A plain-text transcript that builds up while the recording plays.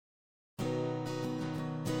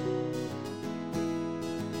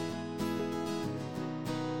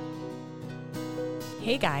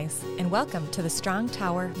Hey guys, and welcome to the Strong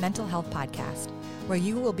Tower Mental Health Podcast, where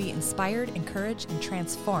you will be inspired, encouraged, and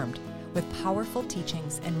transformed with powerful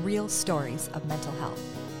teachings and real stories of mental health.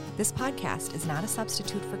 This podcast is not a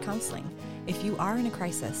substitute for counseling. If you are in a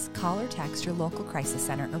crisis, call or text your local crisis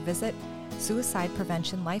center or visit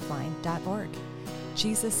suicidepreventionlifeline.org.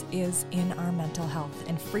 Jesus is in our mental health,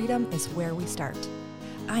 and freedom is where we start.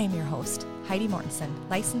 I am your host, Heidi Mortensen,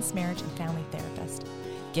 licensed marriage and family therapist.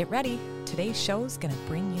 Get ready. Today's show is going to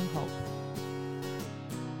bring you hope.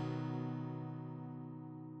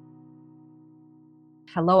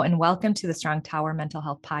 Hello and welcome to the Strong Tower Mental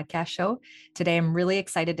Health Podcast show. Today, I'm really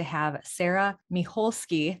excited to have Sara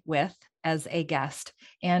Michalski as a guest.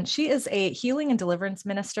 And she is a healing and deliverance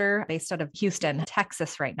minister based out of Houston,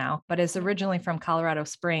 Texas right now, but is originally from Colorado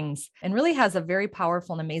Springs and really has a very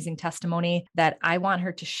powerful and amazing testimony that I want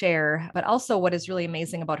her to share. But also what is really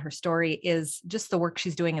amazing about her story is just the work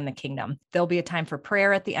she's doing in the kingdom. There'll be a time for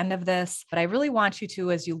prayer at the end of this, but I really want you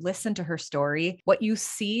to, as you listen to her story, what you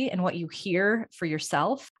see and what you hear for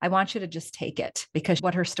yourself, I want you to just take it, because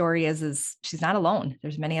what her story is she's not alone.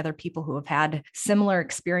 There's many other people who have had similar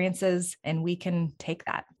experiences, and we can take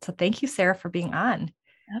that. So thank you, Sara, for being on.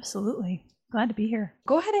 Absolutely. Glad to be here.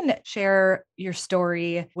 Go ahead and share your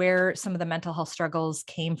story, where some of the mental health struggles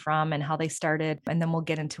came from and how they started, and then we'll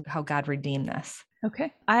get into how God redeemed this.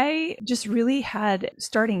 Okay. I just really had,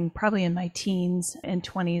 starting probably in my teens and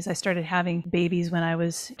 20s, I started having babies when I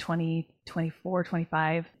was 20, 24,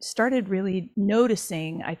 25. Started really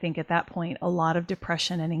noticing, I think at that point, a lot of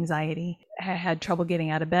depression and anxiety. I had trouble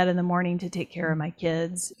getting out of bed in the morning to take care of my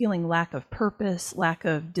kids, feeling lack of purpose, lack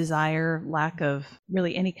of desire, lack of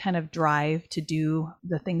really any kind of drive to do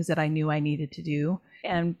the things that I knew I needed to do.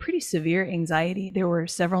 And pretty severe anxiety. There were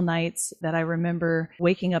several nights that I remember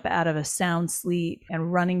waking up out of a sound sleep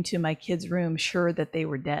and running to my kids' room, sure that they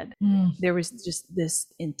were dead. There was just this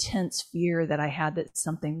intense fear that I had that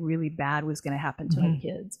something really bad was going to happen to my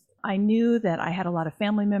kids. I knew that I had a lot of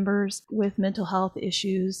family members with mental health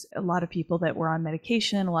issues, a lot of people that were on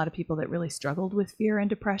medication, a lot of people that really struggled with fear and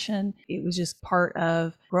depression. It was just part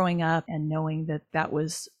of growing up and knowing that that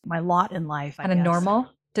was my lot in life. Kind of normal?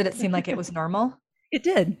 Did it seem like it was normal? It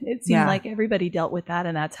did. It seemed like everybody dealt with that,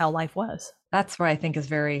 and that's how life was. That's what I think is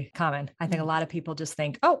very common. I think a lot of people just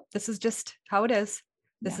think, oh, this is just how it is.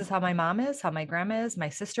 This is how my mom is, how my grandma is, my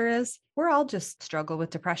sister is. We're all just struggle with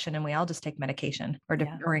depression, and we all just take medication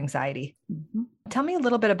or anxiety. Tell me a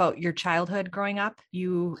little bit about your childhood growing up.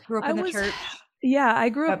 You grew up in the church. Yeah, I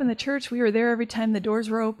grew up in the church. We were there every time the doors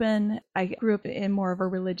were open. I grew up in more of a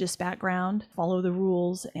religious background, follow the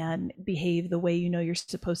rules and behave the way you know you're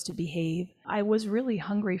supposed to behave. I was really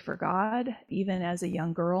hungry for God, even as a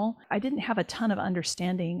young girl. I didn't have a ton of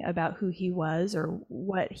understanding about who he was or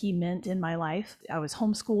what he meant in my life. I was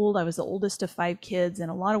homeschooled. I was the oldest of 5 kids. In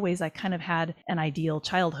a lot of ways, I kind of had an ideal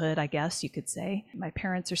childhood, I guess you could say. My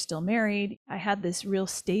parents are still married. I had this real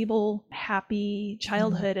stable, happy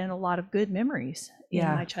childhood and a lot of good memories in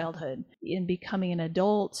my childhood. In becoming an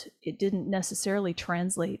adult, it didn't necessarily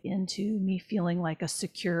translate into me feeling like a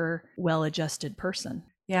secure, well-adjusted person.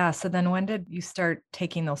 Yeah. So then when did you start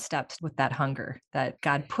taking those steps with that hunger that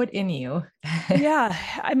God put in you? Yeah.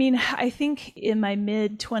 I mean, I think in my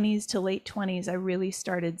mid-20s to late 20s, I really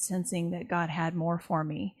started sensing that God had more for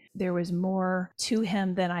me. There was more to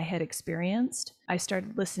him than I had experienced. I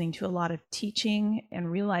started listening to a lot of teaching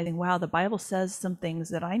and realizing, wow, the Bible says some things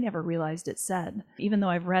that I never realized it said. Even though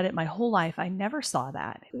I've read it my whole life, I never saw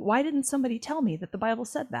that. Why didn't somebody tell me that the Bible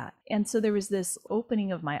said that? And so there was this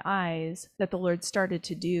opening of my eyes that the Lord started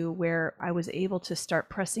to do, where I was able to start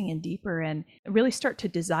pressing in deeper and really start to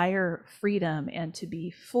desire freedom and to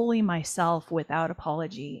be fully myself without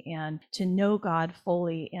apology and to know God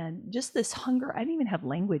fully. And just this hunger, I didn't even have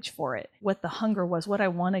language for it, what the hunger was, what I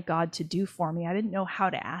wanted God to do for me. I didn't know how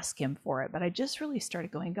to ask him for it, but I just really started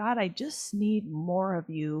going, God, I just need more of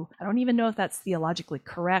you. I don't even know if that's theologically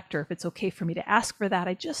correct or if it's okay for me to ask for that.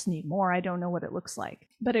 I just need more. I don't know what it looks like.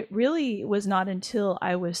 But it really was not until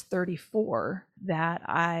I was 34 that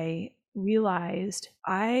I realized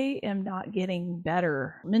I am not getting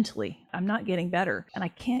better mentally. I'm not getting better, and I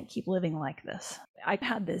can't keep living like this. I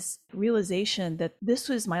had this realization that this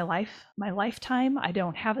was my life, my lifetime. I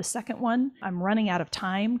don't have a second one. I'm running out of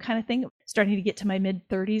time kind of thing. Starting to get to my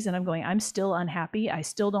mid-30s and I'm going, I'm still unhappy. I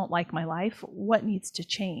still don't like my life. What needs to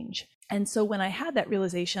change? And so when I had that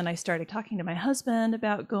realization, I started talking to my husband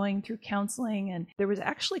about going through counseling. And there was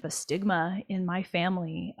actually a stigma in my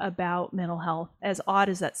family about mental health. As odd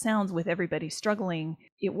as that sounds, with everybody struggling,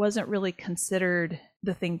 it wasn't really considered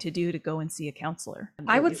the thing to do to go and see a counselor.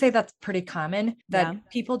 I would say that's pretty common, that Yeah.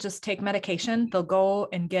 people just take medication. They'll go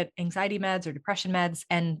and get anxiety meds or depression meds,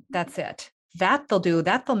 and that's it. That they'll do,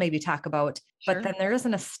 that they'll maybe talk about, but Sure. then there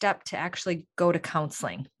isn't a step to actually go to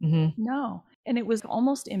counseling. Mm-hmm. No. And it was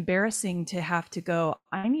almost embarrassing to have to go,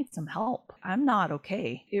 I need some help. I'm not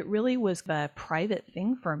okay. It really was a private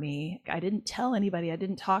thing for me. I didn't tell anybody. I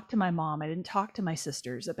didn't talk to my mom. I didn't talk to my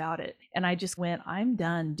sisters about it. And I just went, I'm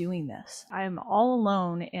done doing this. I'm all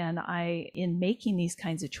alone. And in making these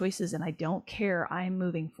kinds of choices, and I don't care, I'm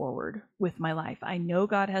moving forward with my life. I know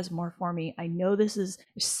God has more for me. I know there's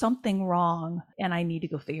something wrong, and I need to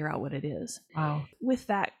go figure out what it is. Wow. With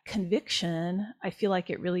that conviction, I feel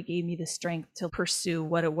like it really gave me the strength to pursue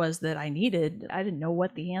what it was that I needed. I didn't know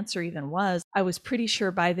what the answer even was. I was pretty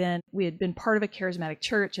sure by then we had been part of a charismatic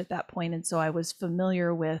church at that point, and so I was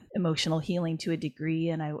familiar with emotional healing to a degree,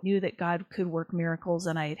 and I knew that God could work miracles,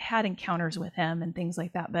 and I had had encounters with him and things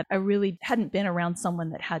like that, but I really hadn't been around someone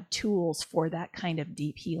that had tools for that kind of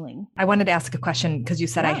deep healing. I wanted to ask a question because you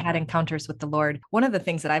said I Yeah. had encounters with the Lord. One of the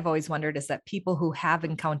things that I've always wondered is that people who have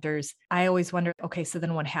encounters, I always wonder, okay, so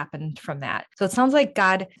then what happened from that? So it sounds like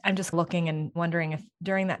God, I'm just looking and wondering if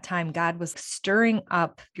during that time, God was stirring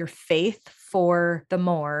up your faith for the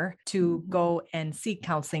more to go and seek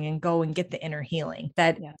counseling and go and get the inner healing.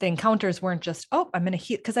 That the encounters weren't just, oh, I'm going to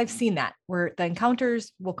heal. Because I've seen that where the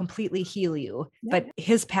encounters will completely heal you. But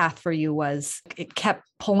his path for you was, it kept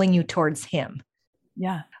pulling you towards him.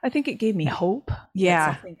 Yeah. I think it gave me hope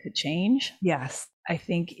that something could change. Yes. I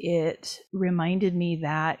think it reminded me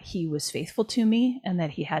that he was faithful to me and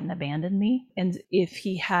that he hadn't abandoned me. And if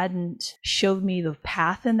he hadn't showed me the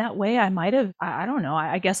path in that way, I might have, I don't know,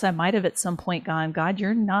 I guess I might have at some point gone, God,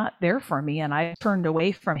 you're not there for me. And I turned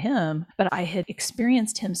away from him, but I had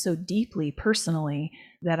experienced him so deeply personally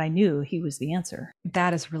that I knew he was the answer.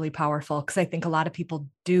 That is really powerful, because I think a lot of people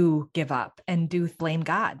do give up and do blame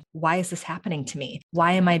God. Why is this happening to me?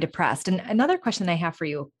 Why am I depressed? And another question I have for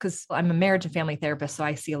you, because I'm a marriage and family therapist, so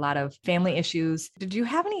I see a lot of family issues. Did you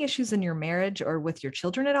have any issues in your marriage or with your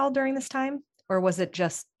children at all during this time? Or was it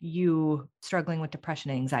just you struggling with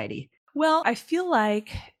depression and anxiety? Well, I feel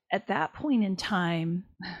like at that point in time,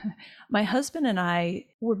 my husband and I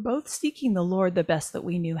were both seeking the Lord the best that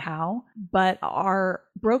we knew how, but our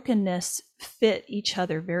brokenness fit each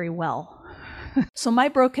other very well. So my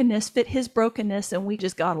brokenness fit his brokenness, and we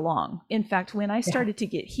just got along. In fact, when I started to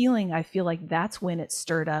get healing, I feel like that's when it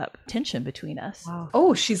stirred up tension between us. Wow.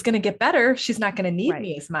 Oh, she's going to get better. She's not going to need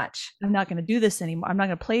me as much. I'm not going to do this anymore. I'm not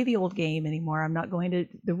going to play the old game anymore. I'm not going to,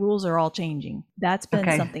 the rules are all changing. That's been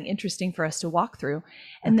something interesting for us to walk through.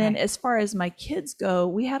 And then as far as my kids go,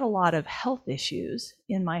 we had a lot of health issues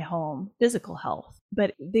in my home, physical health.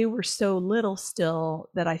 But they were so little still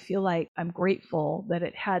that I feel like I'm grateful that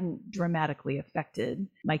it hadn't dramatically affected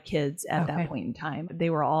my kids at that point in time. They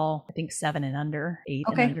were all, I think, 7 and under, 8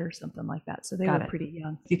 and under, something like that. So they were pretty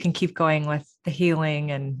young. You can keep going with the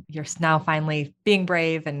healing, and you're now finally being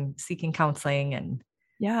brave and seeking counseling. And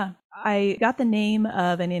yeah, I got the name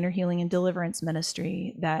of an inner healing and deliverance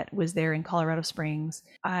ministry that was there in Colorado Springs.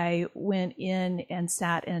 I went in and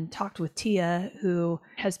sat and talked with Tia, who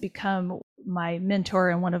has become my mentor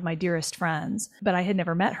and one of my dearest friends, but I had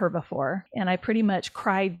never met her before. And I pretty much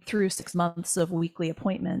cried through 6 months of weekly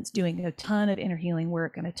appointments, doing a ton of inner healing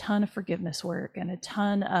work and a ton of forgiveness work and a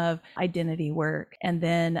ton of identity work. And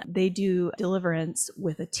then they do deliverance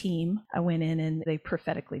with a team. I went in and they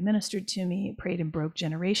prophetically ministered to me, prayed and broke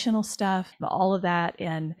generational stuff, all of that.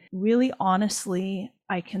 And really honestly,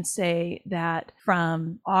 I can say that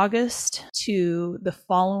from August to the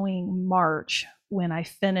following March, when I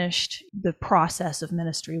finished the process of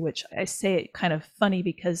ministry, which I say it kind of funny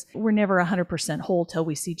because we're never 100% whole till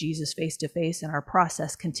we see Jesus face to face, and our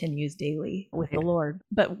process continues daily with the Lord.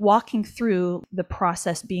 But walking through the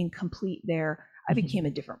process, being complete there, I became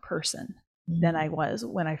a different person than I was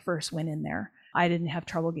when I first went in there. I didn't have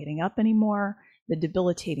trouble getting up anymore. The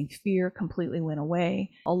debilitating fear completely went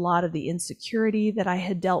away. A lot of the insecurity that I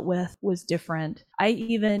had dealt with was different.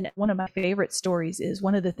 One of my favorite stories is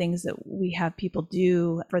one of the things that we have people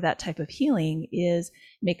do for that type of healing is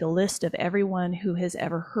make a list of everyone who has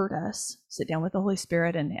ever hurt us, sit down with the Holy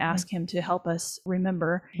Spirit and ask him to help us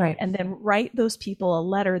remember, and then write those people a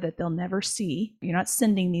letter that they'll never see. You're not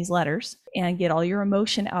sending these letters, and get all your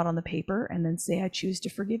emotion out on the paper and then say, I choose to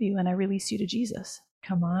forgive you and I release you to Jesus.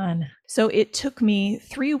 Come on. So it took me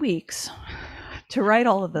 3 weeks to write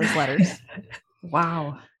all of those letters.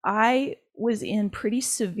 Wow. I was in pretty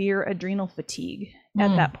severe adrenal fatigue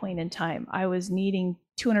at that point in time. I was needing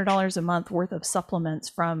 $200 a month worth of supplements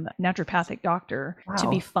from a naturopathic doctor to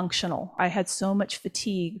be functional. I had so much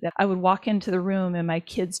fatigue that I would walk into the room and my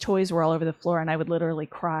kids' toys were all over the floor, and I would literally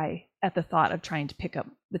cry at the thought of trying to pick up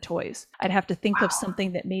the toys. I'd have to think of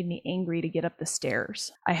something that made me angry to get up the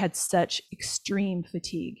stairs. I had such extreme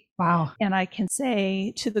fatigue. Wow. And I can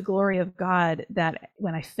say to the glory of God that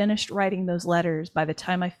when I finished writing those letters, by the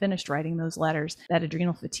time I finished writing those letters, that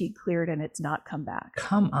adrenal fatigue cleared and it's not come back.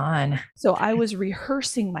 Come on. So I was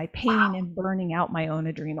rehearsing my pain and burning out my own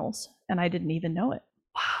adrenals, and I didn't even know it.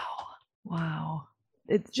 Wow.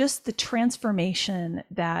 It's just the transformation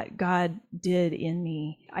that God did in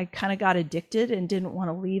me. I kind of got addicted and didn't want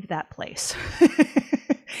to leave that place.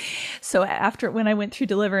 So when I went through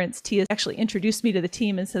deliverance, Tia actually introduced me to the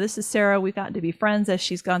team and said, this is Sara. We've gotten to be friends as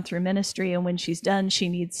she's gone through ministry. And when she's done, she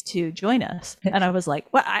needs to join us. And I was like,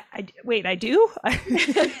 what? Wait, I do?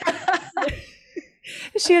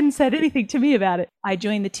 She hadn't said anything to me about it. I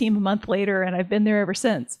joined the team a month later, and I've been there ever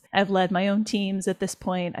since. I've led my own teams at this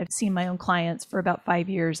point. I've seen my own clients for about 5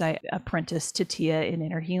 years. I apprenticed to Tia in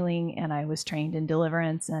inner healing, and I was trained in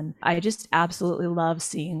deliverance. And I just absolutely love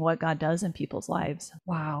seeing what God does in people's lives.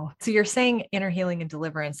 Wow. So you're saying inner healing and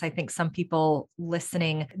deliverance. I think some people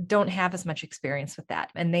listening don't have as much experience with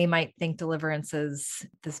that. And they might think deliverance is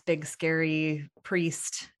this big, scary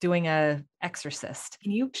priest doing a exorcist.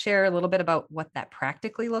 Can you share a little bit about what that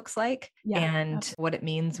practically looks like and what it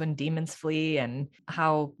means when demons flee, and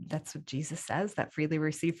how that's what Jesus says, that freely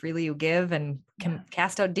receive, freely you give, and can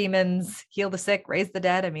cast out demons, heal the sick, raise the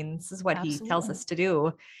dead. I mean, this is what he tells us to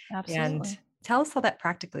do. And tell us how that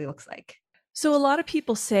practically looks like. So a lot of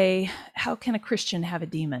people say, how can a Christian have a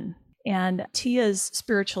demon? And Tia's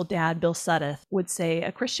spiritual dad, Bill Sudduth, would say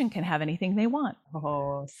a Christian can have anything they want.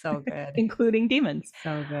 Oh, so good. Including demons.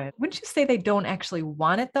 So good. Wouldn't you say they don't actually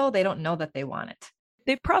want it, though? They don't know that they want it.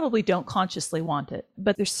 They probably don't consciously want it,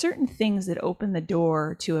 but there's certain things that open the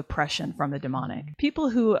door to oppression from the demonic. People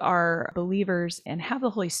who are believers and have the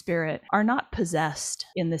Holy Spirit are not possessed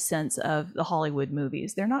in the sense of the Hollywood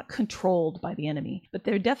movies. They're not controlled by the enemy, but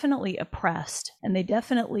they're definitely oppressed, and they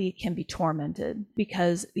definitely can be tormented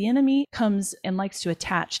because the enemy comes and likes to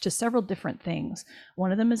attach to several different things.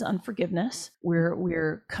 One of them is unforgiveness.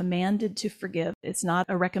 We're commanded to forgive. It's not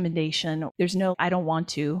a recommendation. There's no, I don't want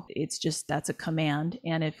to. It's just, that's a command.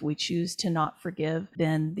 And if we choose to not forgive,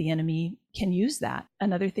 then the enemy can use that.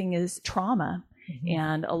 Another thing is trauma.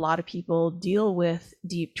 And a lot of people deal with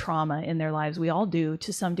deep trauma in their lives. We all do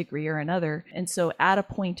to some degree or another. And so at a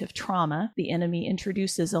point of trauma, the enemy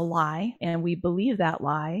introduces a lie, and we believe that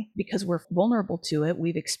lie because we're vulnerable to it.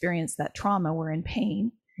 We've experienced that trauma. We're in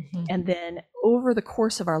pain. And then over the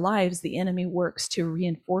course of our lives, the enemy works to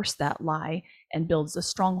reinforce that lie and builds a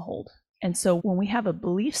stronghold. And so when we have a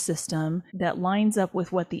belief system that lines up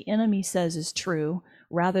with what the enemy says is true,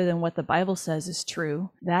 rather than what the Bible says is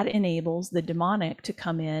true, that enables the demonic to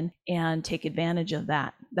come in and take advantage of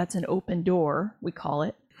that. That's an open door, we call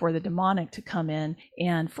it, for the demonic to come in.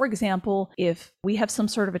 And for example, if we have some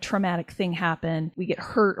sort of a traumatic thing happen, we get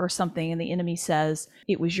hurt or something, and the enemy says,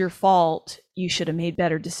 it was your fault, you should have made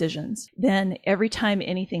better decisions. Then every time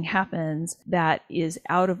anything happens that is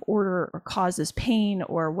out of order or causes pain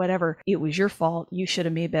or whatever, it was your fault, you should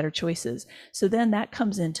have made better choices. So then that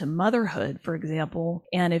comes into motherhood, for example.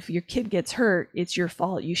 And if your kid gets hurt, it's your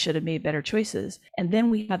fault, you should have made better choices. And then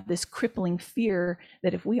we have this crippling fear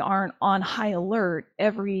that if we aren't on high alert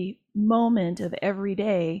every moment of every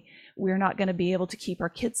day, we're not going to be able to keep our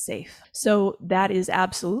kids safe. So that is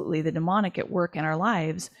absolutely the demonic at work in our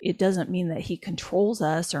lives. It doesn't mean that he controls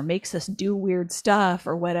us or makes us do weird stuff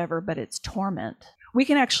or whatever, but it's torment. We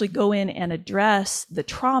can actually go in and address the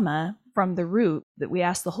trauma from the root, that we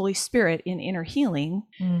ask the Holy Spirit in inner healing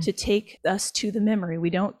to take us to the memory. We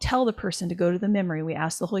don't tell the person to go to the memory. We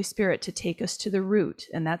ask the Holy Spirit to take us to the root,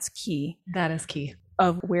 and that's key. That is key.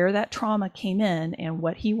 Of where that trauma came in and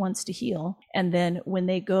what he wants to heal. And then when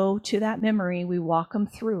they go to that memory, we walk them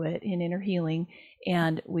through it in inner healing,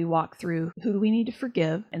 and we walk through who do we need to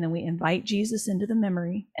forgive, and then we invite Jesus into the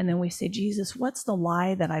memory, and then we say, Jesus, what's the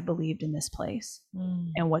lie that I believed in this place?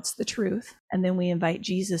 And what's the truth? And then we invite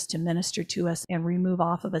Jesus to minister to us and remove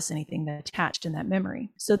off of us anything that's attached in that memory.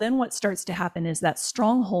 So then what starts to happen is that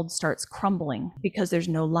stronghold starts crumbling because there's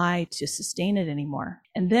no lie to sustain it anymore.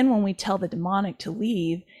 And then when we tell the demonic to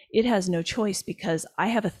leave, it has no choice because I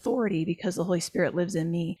have authority because the Holy Spirit lives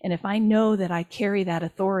in me. And if I know that I carry that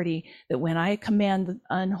authority, that when I command the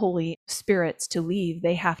unholy spirits to leave,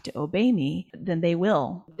 they have to obey me, then they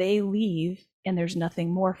will. They leave, and there's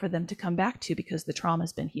nothing more for them to come back to because the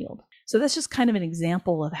trauma's been healed. So that's just kind of an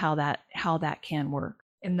example of how that can work.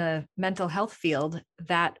 in the mental health field,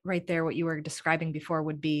 that right there, what you were describing before,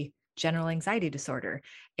 would be general anxiety disorder.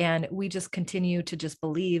 And we just continue to just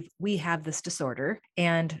believe we have this disorder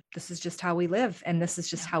and this is just how we live. And this is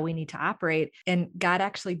just how we need to operate. And God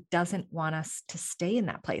actually doesn't want us to stay in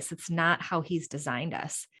that place. It's not how he's designed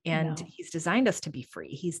us. And he's designed us to be free.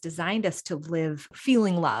 He's designed us to live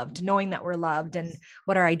feeling loved, knowing that we're loved and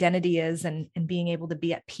what our identity is, and being able to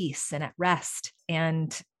be at peace and at rest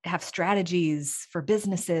and have strategies for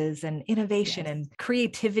businesses and innovation and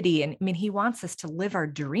creativity. And I mean, he wants us to live our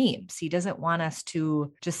dreams. He doesn't want us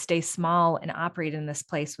to just stay small and operate in this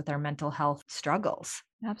place with our mental health struggles.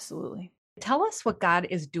 Absolutely. Tell us what God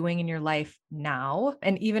is doing in your life now.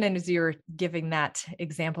 And even as you're giving that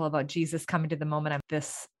example about Jesus coming to the moment of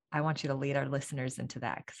this, I want you to lead our listeners into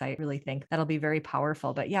that, because I really think that'll be very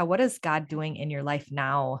powerful. But yeah, what is God doing in your life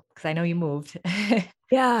now? Because I know you moved.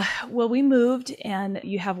 Yeah, well, we moved, and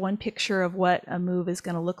you have one picture of what a move is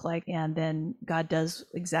going to look like, and then God does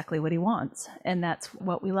exactly what he wants, and that's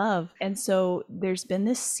what we love. And so there's been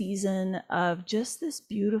this season of just this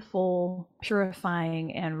beautiful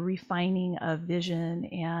purifying and refining of vision,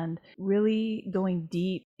 and really going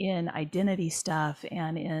deep in identity stuff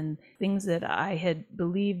and in things that I had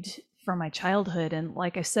believed from my childhood. And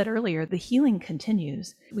like I said earlier, the healing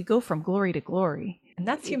continues. We go from glory to glory. And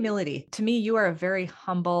that's humility. To me, you are a very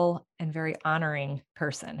humble and very honoring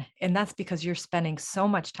person. And that's because you're spending so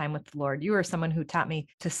much time with the Lord. You are someone who taught me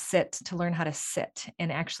to sit, to learn how to sit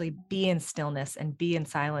and actually be in stillness and be in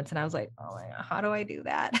silence. And I was like, oh my God, how do I do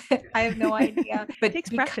that? I have no idea. But it takes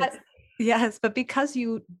practice. Yes, but because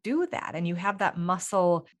you do that and you have that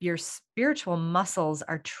muscle, your spiritual muscles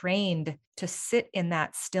are trained to sit in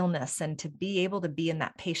that stillness and to be able to be in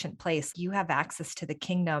that patient place. You have access to the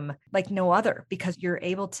kingdom like no other, because you're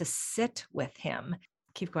able to sit with him.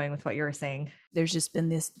 Keep going with what you were saying. There's just been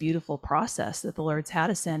this beautiful process that the Lord's had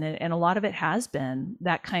us in. And a lot of it has been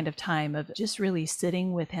that kind of time of just really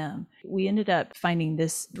sitting with him. We ended up finding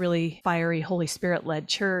this really fiery Holy Spirit led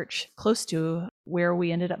church close to where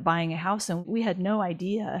we ended up buying a house. And we had no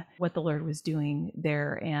idea what the Lord was doing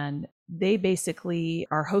there. And they basically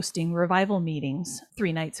are hosting revival meetings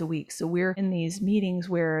 3 nights a week. So we're in these meetings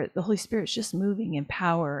where the Holy Spirit's just moving in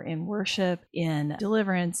power, in worship, in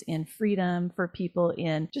deliverance, in freedom for people,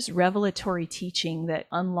 in just revelatory teaching that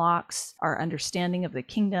unlocks our understanding of the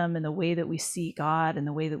kingdom and the way that we see God and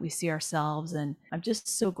the way that we see ourselves. And I'm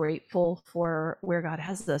just so grateful for where God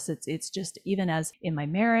has us. It's just, even as in my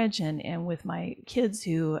marriage and with my kids,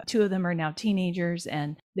 who 2 of them are now teenagers,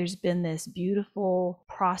 and there's been this beautiful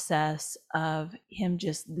process of him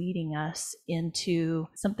just leading us into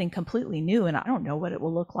something completely new. And I don't know what it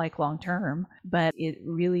will look like long term, but it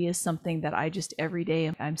really is something that I just every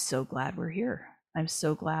day, I'm so glad we're here. I'm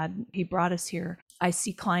so glad he brought us here. I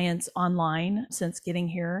see clients online since getting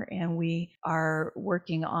here, and we are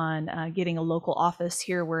working on getting a local office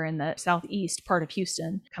here. We're in the southeast part of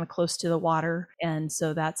Houston, kind of close to the water. And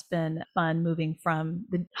so that's been fun, moving from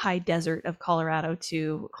the high desert of Colorado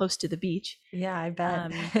to close to the beach. Yeah, I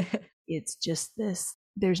bet. It's just this,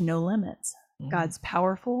 there's no limits. God's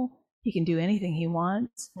powerful. He can do anything he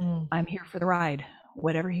wants. I'm here for the ride,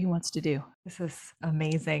 whatever he wants to do. This is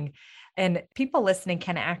amazing. And people listening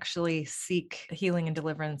can actually seek healing and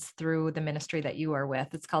deliverance through the ministry that you are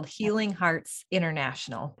with. It's called Healing Hearts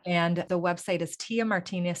International. And the website is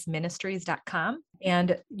tiamartinezministries.com.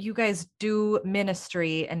 And you guys do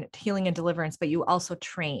ministry and healing and deliverance, but you also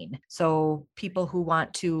train. So people who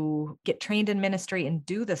want to get trained in ministry and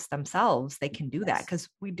do this themselves, they can do that, because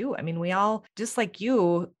we do. I mean, we all, just like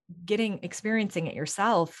you, experiencing it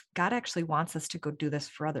yourself, God actually wants us to go do this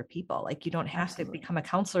for other people. Like, you don't have to become a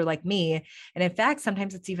counselor like me. And in fact,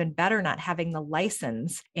 sometimes it's even better not having the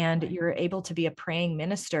license, and you're able to be a praying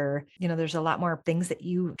minister. You know, there's a lot more things that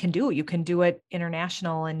you can do. You can do it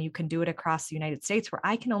international, and you can do it across the United States, where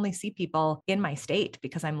I can only see people in my state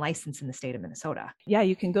because I'm licensed in the state of Minnesota. Yeah,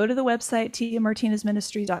 you can go to the website,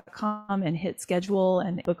 tiamartinezministries.com, and hit schedule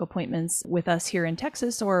and book appointments with us here in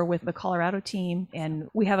Texas or with the Colorado team. And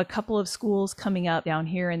we have a couple of schools coming up down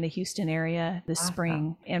here in the Houston area this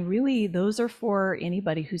spring. And really, those are for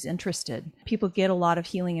anybody who's interested. People get a lot of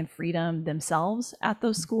healing and freedom themselves at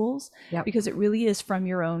those schools, because it really is from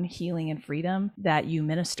your own healing and freedom that you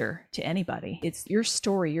minister to anybody. It's your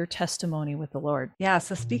story, your testimony with the Lord. Yeah.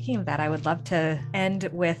 So speaking of that, I would love to end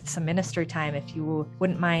with some ministry time. If you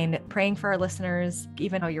wouldn't mind praying for our listeners,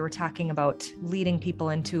 even how you were talking about leading people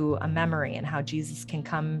into a memory and how Jesus can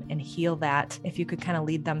come and heal that. If you could kind of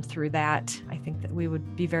lead them through that, I think that we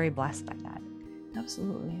would be very blessed by that.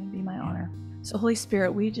 Absolutely. It'd be my honor. So Holy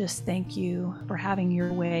Spirit, we just thank you for having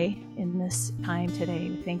your way in this time today.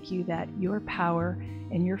 We thank you that your power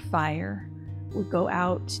and your fire would go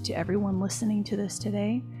out to everyone listening to this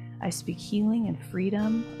today. I speak healing and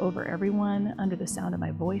freedom over everyone under the sound of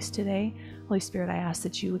my voice today. Holy Spirit, I ask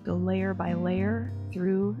that you would go layer by layer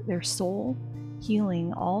through their soul,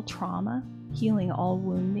 healing all trauma, healing all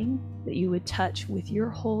wounding, that you would touch with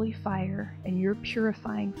your holy fire and your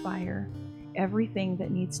purifying fire everything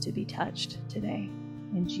that needs to be touched today.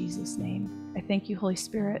 In Jesus' name. I thank you, Holy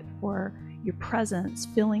Spirit, for your presence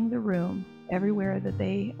filling the room everywhere that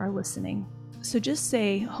they are listening. So just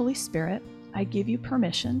say, Holy Spirit, I give you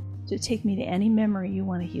permission to take me to any memory you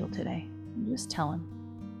want to heal today. And just tell him.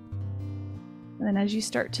 And then as you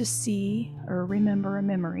start to see or remember a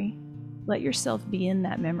memory, let yourself be in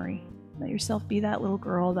that memory. Let yourself be that little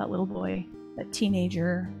girl, that little boy, that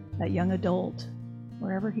teenager, that young adult,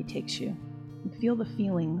 wherever he takes you. And feel the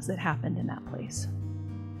feelings that happened in that place.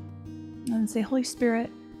 And say, Holy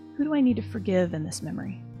Spirit, who do I need to forgive in this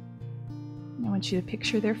memory? I want you to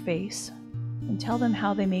picture their face and tell them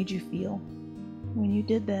how they made you feel. When you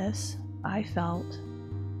did this, I felt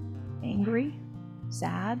angry,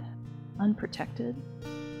 sad, unprotected,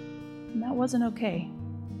 and that wasn't okay.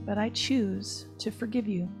 But I choose to forgive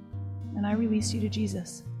you, and I release you to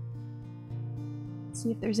Jesus. See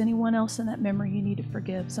if there's anyone else in that memory you need to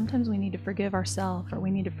forgive. Sometimes we need to forgive ourselves, or we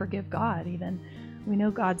need to forgive God even. We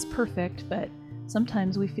know God's perfect, but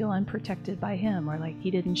sometimes we feel unprotected by him, or like he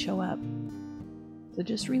didn't show up. So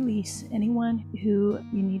just release anyone who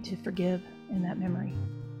you need to forgive in that memory.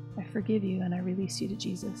 I forgive you and I release you to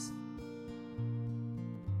Jesus.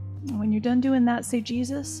 And when you're done doing that, say,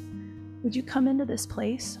 Jesus, would you come into this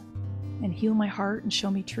place and heal my heart and show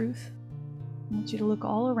me truth? I want you to look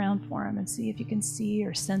all around for him and see if you can see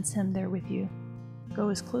or sense him there with you. Go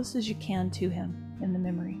as close as you can to him in the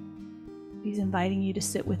memory. If he's inviting you to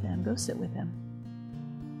sit with him, go sit with him.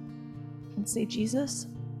 And say, Jesus,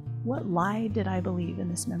 what lie did I believe in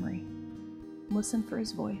this memory? Listen for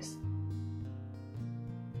his voice.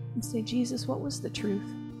 And say, Jesus, what was the truth?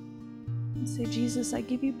 And say, Jesus, I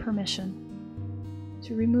give you permission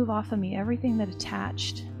to remove off of me everything that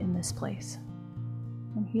attached in this place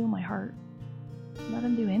and heal my heart. Let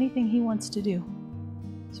him do anything he wants to do.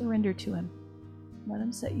 Surrender to him. Let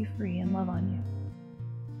him set you free and love on you.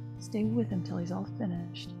 Stay with him till he's all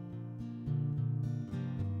finished.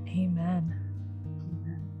 Amen.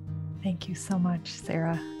 Amen. Thank you so much,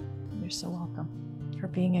 Sara. You're so welcome. For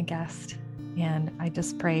being a guest. And I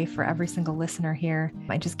just pray for every single listener here.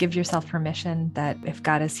 I just give yourself permission that if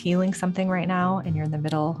God is healing something right now and you're in the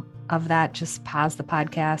middle of that, just pause the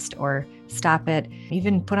podcast or stop it.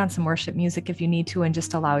 Even put on some worship music if you need to, and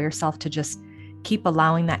just allow yourself to just keep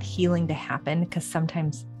allowing that healing to happen, because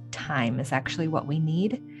sometimes time is actually what we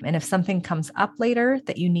need. And if something comes up later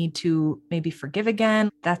that you need to maybe forgive again,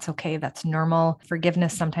 that's okay. That's normal.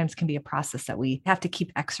 Forgiveness sometimes can be a process that we have to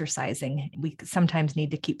keep exercising. We sometimes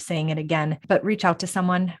need to keep saying it again, but reach out to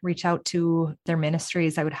someone, reach out to their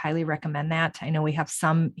ministries. I would highly recommend that. I know we have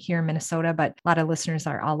some here in Minnesota, but a lot of listeners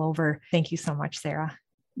are all over. Thank you so much, Sara.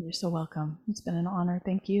 You're so welcome. It's been an honor.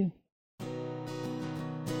 Thank you.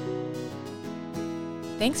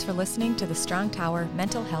 Thanks for listening to the Strong Tower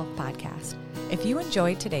Mental Health Podcast. If you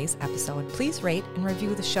enjoyed today's episode, please rate and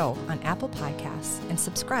review the show on Apple Podcasts and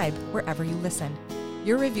subscribe wherever you listen.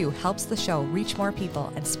 Your review helps the show reach more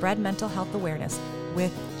people and spread mental health awareness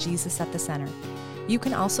with Jesus at the center. You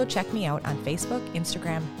can also check me out on Facebook,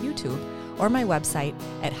 Instagram, YouTube, or my website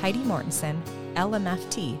at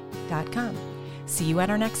HeidiMortensonLMFT.com. See you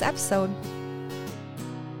at our next episode.